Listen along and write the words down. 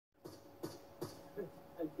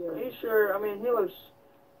He's sure. I mean, he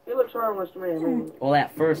looks harmless to me. I mean, Well,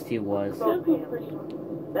 at first he was. those pants.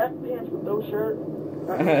 That pants with those shirt.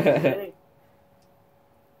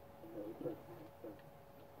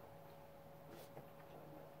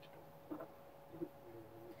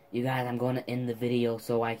 You guys, I'm going to end the video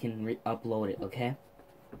so I can upload it, okay?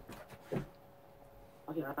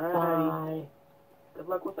 Okay, bye. Good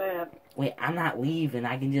luck with that. Wait, I'm not leaving.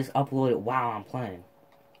 I can just upload it while I'm playing.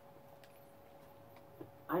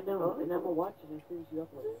 I know, and I'm gonna watch it as soon as you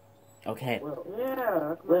upload it. Okay. Well,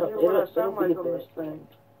 Yeah, well, hear what I it'll sound be like a on bit. this thing.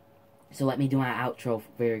 So let me do my outro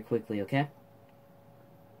very quickly, okay?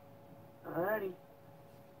 Alrighty.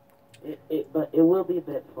 But it will be a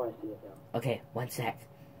bit before I see it though. Okay, 1 sec.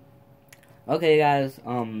 Okay, guys,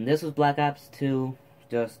 this was Black Ops 2.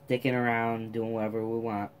 Just sticking around, doing whatever we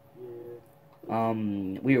want. Yeah.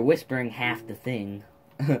 We were whispering half the thing.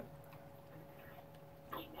 I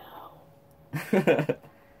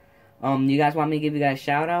know. You guys want me to give you guys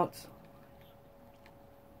shout-outs?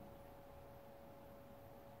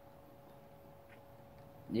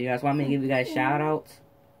 You guys want me to give you guys shout-outs?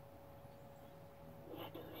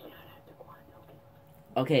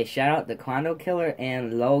 Okay, shout out to Quando Killer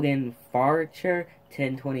and Logan Farcher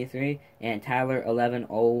 1023 and Tyler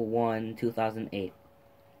 1101 2008.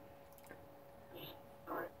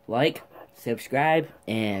 Like, subscribe,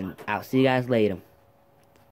 and I'll see you guys later.